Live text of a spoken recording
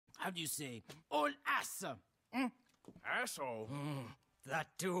how do you say, old ass. Asshole? That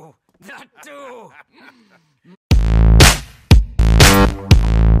too. That too.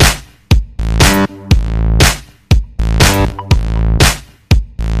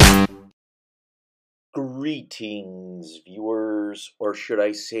 Greetings, viewers, or should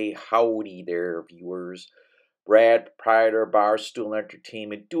I say howdy there, viewers. Brad, proprietor of Barstool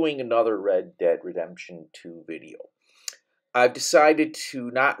Entertainment, doing another Red Dead Redemption 2 video. I've decided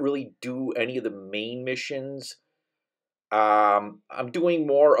to not really do any of the main missions. I'm doing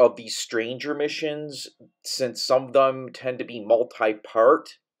more of these stranger missions, since some of them tend to be multi-part.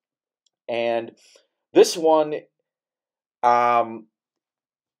 And this one, Arthur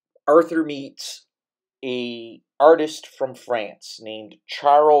meets an artist from France named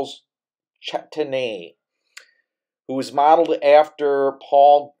Charles Chatenay, who was modeled after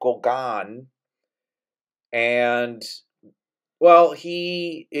Paul Gauguin, and, well,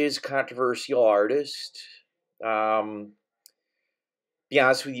 he is a controversial artist. Be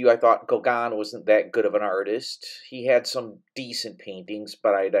honest with you, I thought Gauguin wasn't that good of an artist. He had some decent paintings,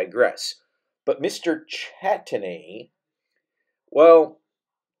 but I digress. But Mr. Chatenay, well,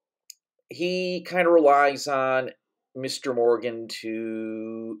 he kind of relies on Mr. Morgan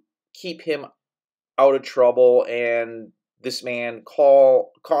to keep him out of trouble, and this man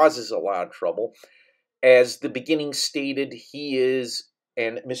causes a lot of trouble. As the beginning stated, he is,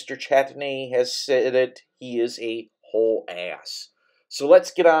 and Mr. Chatenay has said it, he is a whole ass. So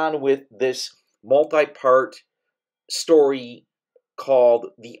let's get on with this multi-part story called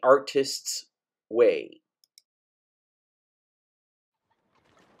The Artist's Way.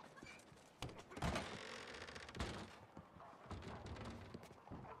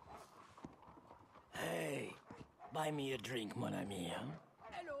 Hey, buy me a drink, mon ami. Huh?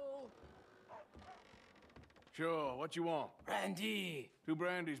 Hello. Sure, what you want? Brandy. 2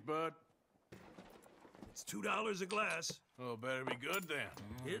 brandies, bud. It's $2 a glass. Oh, better be good then.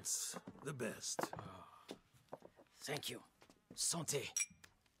 It's the best. Thank you. Santé.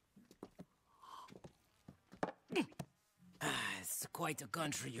 It's quite a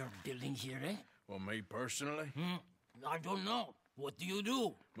country you're building here, eh? Well, me personally? I don't know. What do you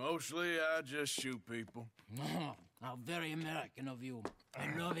do? Mostly, I just shoot people. Oh, how very American of you.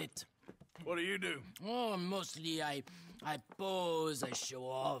 I love it. What do you do? Oh, mostly I pose, I show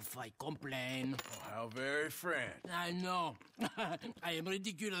off, I complain. Oh, how very French. I know. I am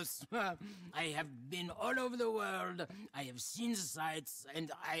ridiculous. I have been all over the world. I have seen the sights,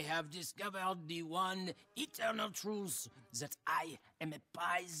 and I have discovered the one eternal truth that I am a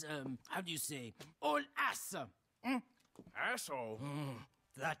pies, how do you say, old ass. Asshole?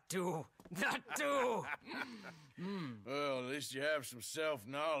 That too. That too. Well, at least you have some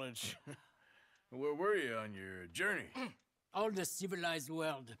self-knowledge. Where were you on your journey? All the civilized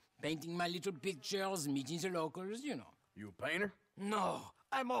world. Painting my little pictures, meeting the locals, you know. You a painter? No,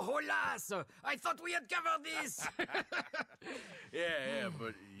 I'm a whole ass. I thought we had covered this. Yeah,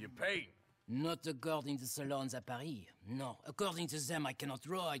 but you paint. Not according to salons at Paris. No, according to them, I cannot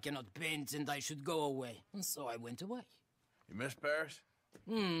draw, I cannot paint, and I should go away. And so I went away. You miss Paris?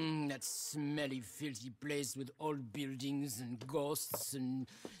 That smelly, filthy place with old buildings and ghosts and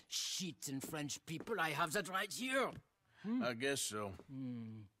shit and French people. I have that right here. I guess so.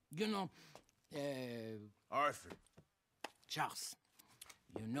 You know, Arthur. Charles.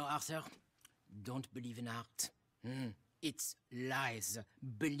 You know, Arthur? Don't believe in art. It's lies.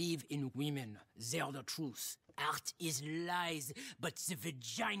 Believe in women. They're the truth. Art is lies, but the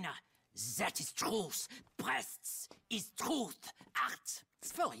vagina, that is truth. Breasts is truth. Art,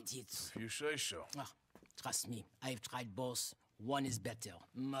 it's for idiots. If you say so. Trust me, I've tried both. One is better.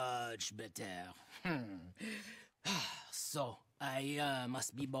 Much better. So, I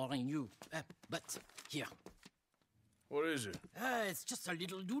must be boring you. But, here. What is it? It's just a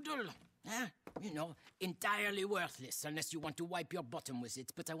little doodle. You know, entirely worthless unless you want to wipe your bottom with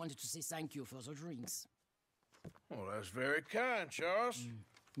it. But I wanted to say thank you for the drinks. Well, that's very kind, Charles.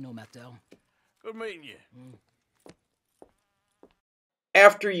 No matter. Good meeting you.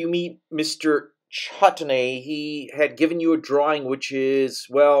 After you meet Mr. Chatenay, he had given you a drawing which is,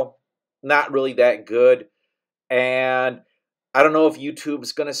 well, not really that good. And I don't know if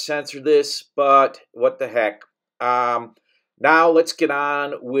YouTube's going to censor this, but what the heck. Now let's get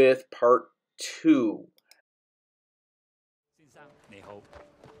on with part 2.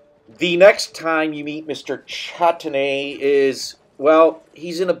 The next time you meet Mr. Chatenay is, well,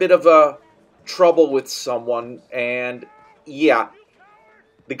 he's in a bit of a trouble with someone, and yeah,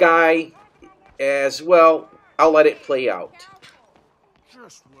 the guy, as well, I'll let it play out.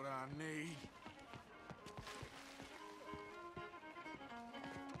 Just. Just what I need.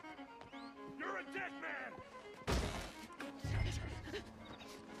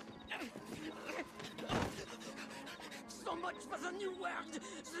 new world.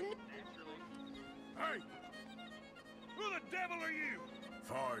 Hey! Who the devil are you? As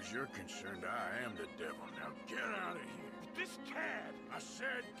far as you're concerned, I am the devil. Now get out of here. This cad! I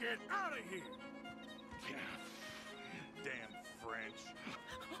said get out of here! Damn French.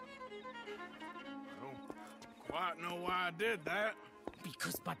 I don't quite know why I did that.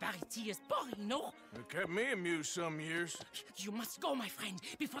 Because barbarity is boring, no? It kept me amused some years. You must go, my friend,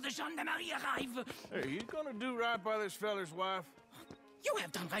 before the gendarmerie arrive. Hey, you gonna do right by this feller's wife? You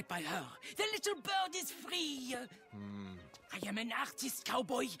have done right by her. The little bird is free. I am an artist,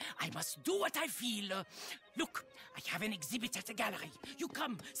 cowboy. I must do what I feel. Look, I have an exhibit at the gallery. You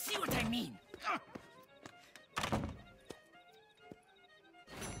come, see what I mean.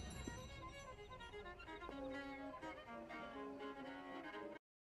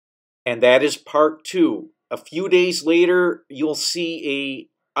 And that is part 2. A few days later, you'll see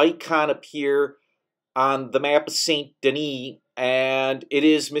a icon appear on the map of Saint Denis, and it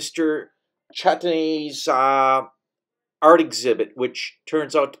is Mr. Chatenay's art exhibit, which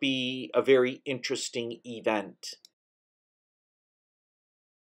turns out to be a very interesting event.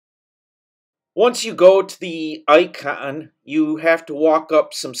 Once you go to the icon, you have to walk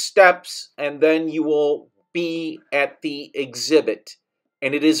up some steps, and then you will be at the exhibit.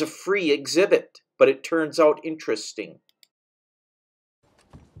 And it is a free exhibit, but it turns out interesting.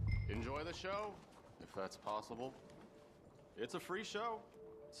 Enjoy the show, if that's possible. It's a free show,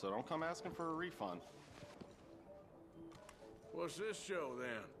 so don't come asking for a refund. What's this show,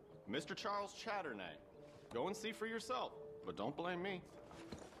 then? Mr. Charles Chatenay. Go and see for yourself, but don't blame me.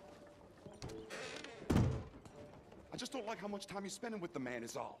 I just don't like how much time you're spending with the man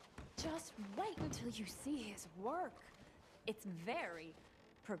is all. Just wait until you see his work. It's very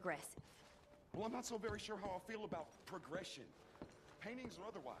progressive. Well, I'm not so very sure how I feel about progression. Paintings or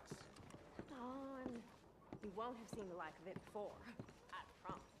otherwise. Oh, and you won't have seen the like of it before. I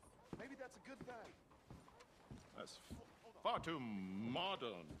promise. Maybe that's a good thing. That's far too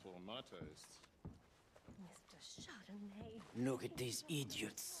modern for my tastes. Mr. Chardonnay. Look at these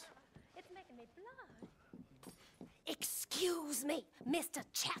idiots. It's making me blush. Excuse me, Mr.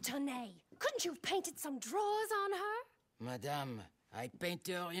 Chatenay. Couldn't you have painted some drawers on her? Madame, I paint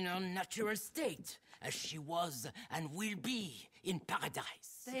her in her natural state, as she was and will be in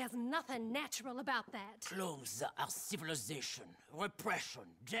paradise. There's nothing natural about that. Clothes are civilization, repression,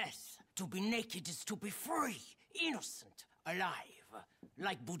 death. To be naked is to be free, innocent, alive.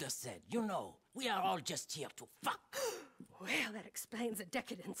 Like Buddha said, you know, we are all just here to fuck. Well, that explains the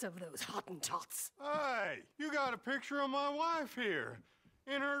decadence of those Hottentots. Hey, you got a picture of my wife here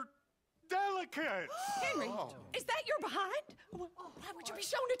in her delicates. Henry, is that your behind? Why would you be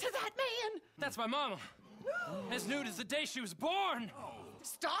showing it to that man? That's my mama. As nude as the day she was born.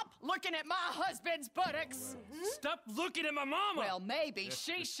 Stop looking at my husband's buttocks. Stop looking at my mama. Well, maybe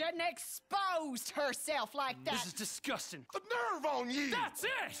she shouldn't have exposed herself like that. This is disgusting. The nerve on you! That's it!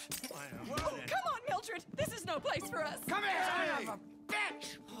 Come on, Mildred. This is no place for us. Come here, son of a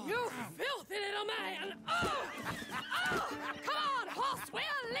bitch! You filthy little man! Oh! Oh! Come on, horse, we're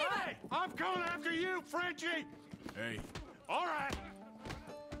leaving! Hey, I'm coming after you, Frenchie! Hey, All right.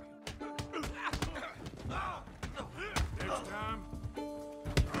 next time.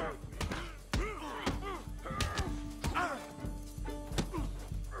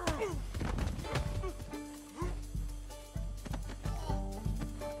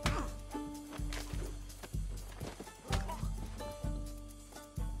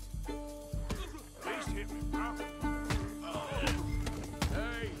 At least hit me properly.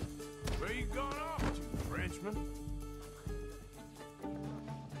 Hey, where you gone off to, Frenchman?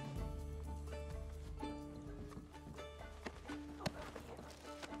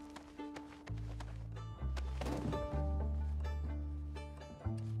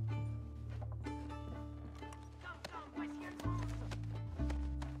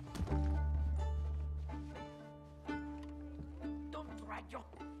 Don't drag your...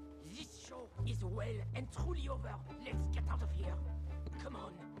 This show is well and truly over. Let's get out of here. Come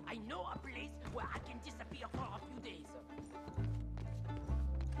on, I know a place where I can disappear for a few days.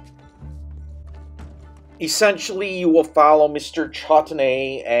 Essentially, you will follow Mr.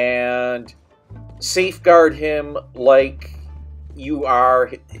 Chatenay and safeguard him like you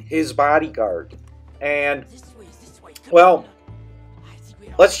are his bodyguard. And, This way. Come well, on. I think we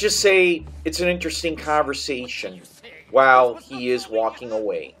are... let's just say it's an interesting conversation while he is walking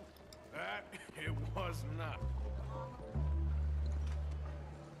away. That it was not.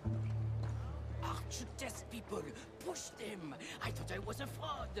 Art should test people. Push them. I thought I was a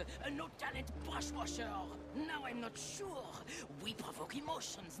fraud, a no-talent brushwasher. Now I'm not sure. We provoke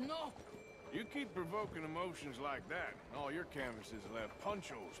emotions, no? You keep provoking emotions like that, and all your canvases will have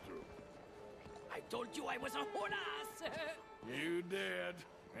punch holes through. I told you I was a whole ass! You did,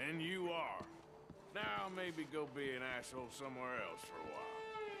 and you are. Now maybe go be an asshole somewhere else for a while.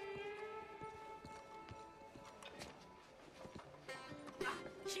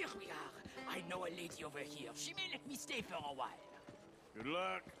 Here we are. I know a lady over here. She may let me stay for a while. Good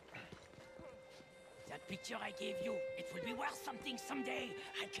luck. That picture I gave you, it will be worth something someday.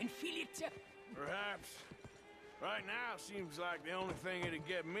 I can feel it. Perhaps. Right now, seems like the only thing it'd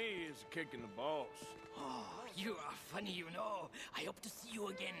get me is a kick in the balls. Oh, you are funny, you know. I hope to see you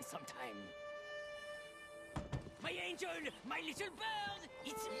again sometime. My angel, my little bird,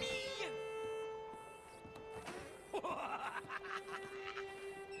 it's me!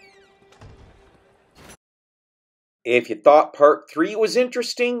 If you thought part 3 was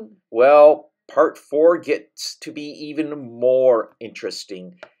interesting, well, part 4 gets to be even more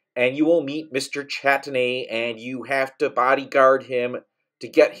interesting. And you will meet Mr. Chatenay, and you have to bodyguard him to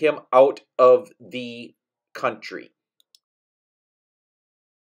get him out of the country.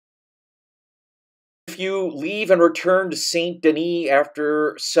 If you leave and return to Saint Denis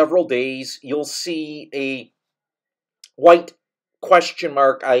after several days, you'll see a white question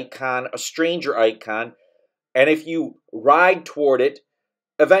mark icon, a stranger icon, and if you ride toward it,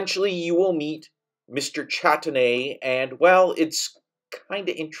 eventually you will meet Mr. Chatenay, and, well, it's kind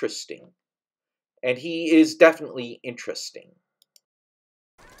of interesting. And he is definitely interesting.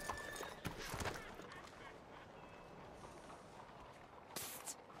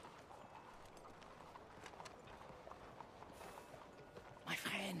 My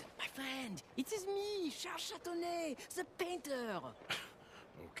friend, it is me, Charles Chatenay, the painter.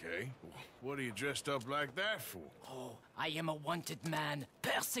 Okay, what are you dressed up like that for? Oh, I am a wanted man,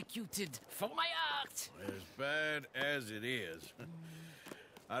 persecuted for my art. As bad as it is,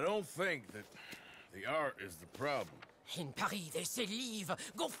 I don't think that the art is the problem. In Paris, they say leave,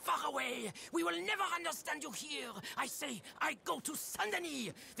 go far away. We will never understand you here. I say, I go to Saint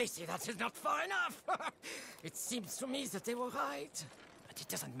Denis. They say that is not far enough. It seems to me that they were right. But it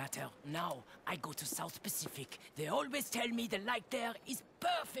doesn't matter. Now, I go to South Pacific. They always tell me the light there is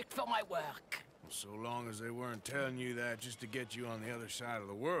perfect for my work. So long as they weren't telling you that just to get you on the other side of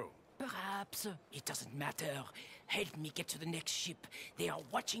the world. Perhaps. It doesn't matter. Help me get to the next ship. They are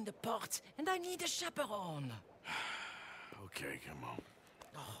watching the port, and I need a chaperone. Okay, come on.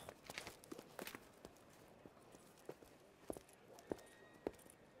 Oh.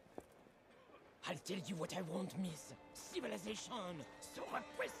 I'll tell you what I won't miss. Civilization. So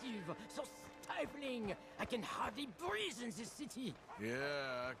repressive, so stifling. I can hardly breathe in this city.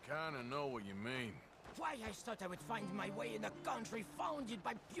 Yeah, I kinda know what you mean. Why I thought I would find my way in a country founded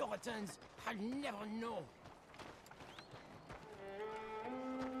by Puritans, I'll never know.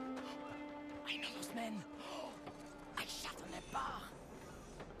 I know those men. I shot on that bar.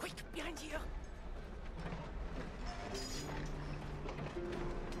 Quick, behind here.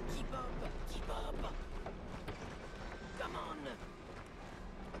 Keep up, keep up. Come on.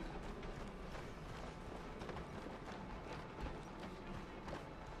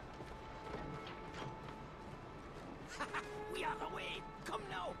 We are away. Come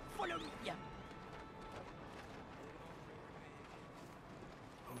now, follow me.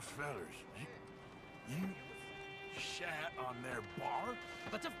 Those fellers, you shat on their bar?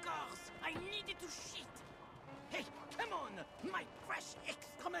 But of course, I needed to shit. Hey, come on! My fresh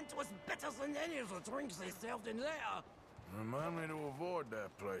excrement was better than any of the drinks they served in there. Remind me to avoid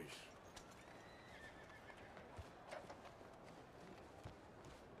that place.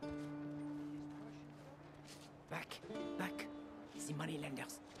 Back. The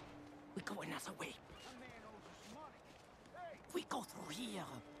moneylenders. We go another way. We go through here.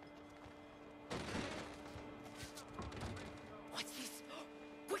 What's this?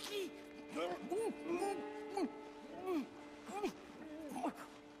 Quickly!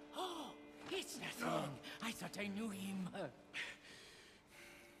 Oh, it's nothing. I thought I knew him.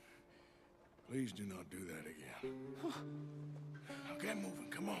 Please do not do that again. Now get moving,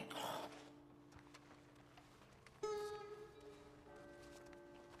 come on.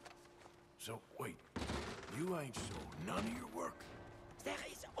 So, wait. You ain't sold none of your work? There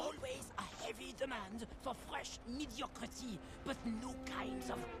is always a heavy demand for fresh mediocrity, but new kinds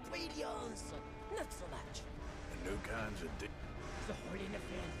of brilliance. Not so much. And new kinds of The hole in the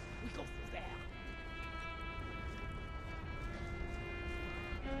fence. We go through there.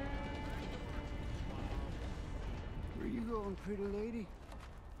 Where you going, pretty lady?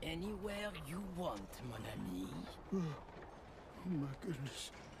 Anywhere you want, mon ami. Oh my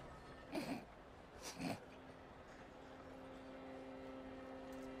goodness.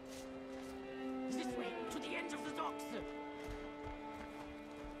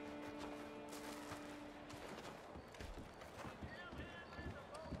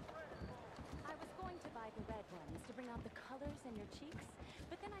 on your cheeks,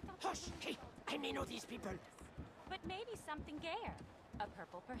 but then I thought... Hush! Hey, I may know these people. But maybe something gayer. A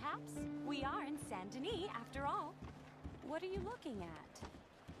purple, perhaps? We are in Saint Denis, after all. What are you looking at?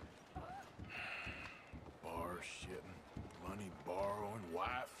 Bar shitting, money borrowing,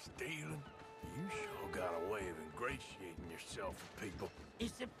 wife stealing. You sure got a way of ingratiating yourself with people.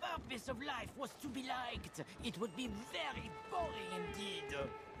 If the purpose of life was to be liked, it would be very boring indeed.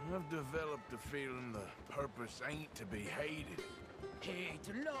 I've developed the feeling the purpose ain't to be hated. Hate,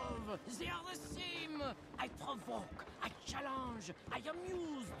 love, they are the same. I provoke, I challenge, I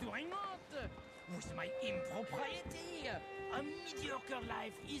amuse, do I not? With my impropriety, a mediocre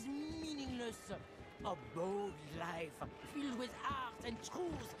life is meaningless. A bold life, filled with art and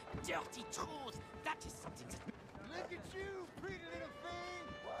truth, dirty truth, that is something that... Look at you, pretty little thing!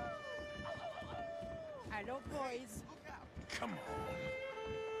 Hello, boys. Come on.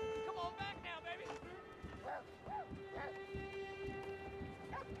 Come on back now, baby.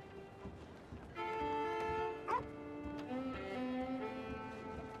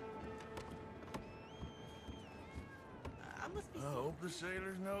 I hope the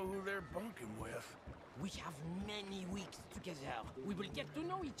sailors know who they're bunking with. We have many weeks together. We will get to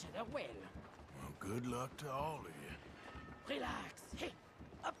know each other well. Well, good luck to all of you. Relax. Hey,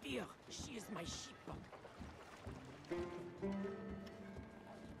 up here. She is my ship.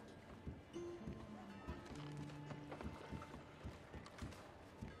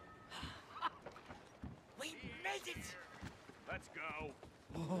 We made it! Let's go.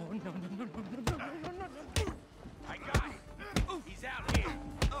 Oh, no, no, no, no, no, no, no, no, no. I got him. He's out here.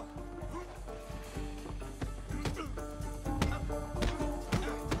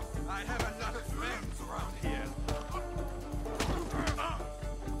 I have enough friends around here.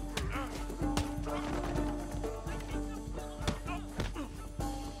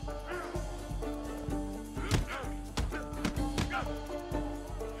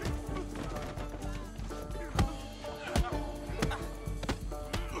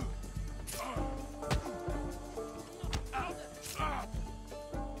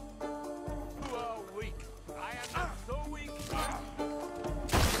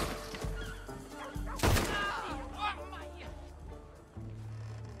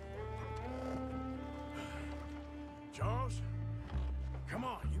 Charles, come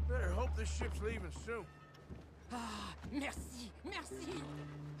on, you better hope this ship's leaving soon. Ah, merci, merci.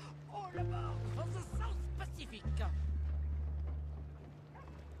 All aboard for the South Pacific.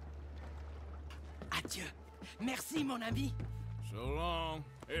 Adieu. Merci, mon ami. So long.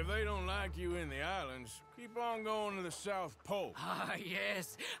 If they don't like you in the islands, keep on going to the South Pole. Ah,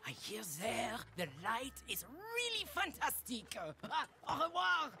 yes. I hear there the light is really fantastic. Ah, au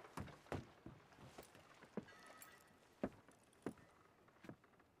revoir.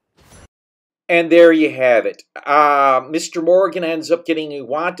 And there you have it. Mr. Morgan ends up getting a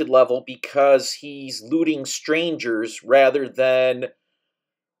wanted level because he's looting strangers rather than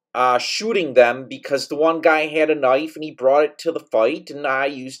shooting them, because the one guy had a knife and he brought it to the fight and I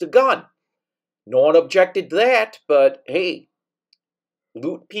used a gun. No one objected to that, but hey,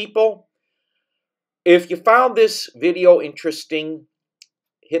 loot people. If you found this video interesting,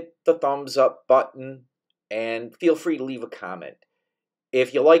 hit the thumbs up button and feel free to leave a comment.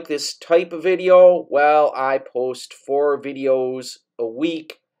 If you like this type of video, well, I post 4 videos a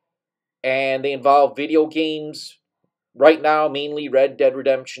week, and they involve video games. Right now, mainly Red Dead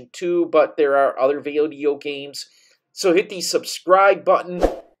Redemption 2, but there are other video games. So hit the subscribe button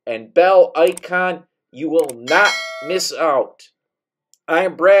and bell icon. You will not miss out. I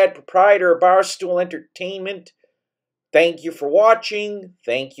am Brad, proprietor of Barstool Entertainment. Thank you for watching.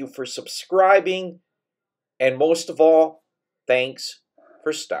 Thank you for subscribing. And most of all, thanks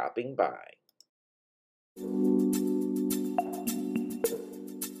for stopping by.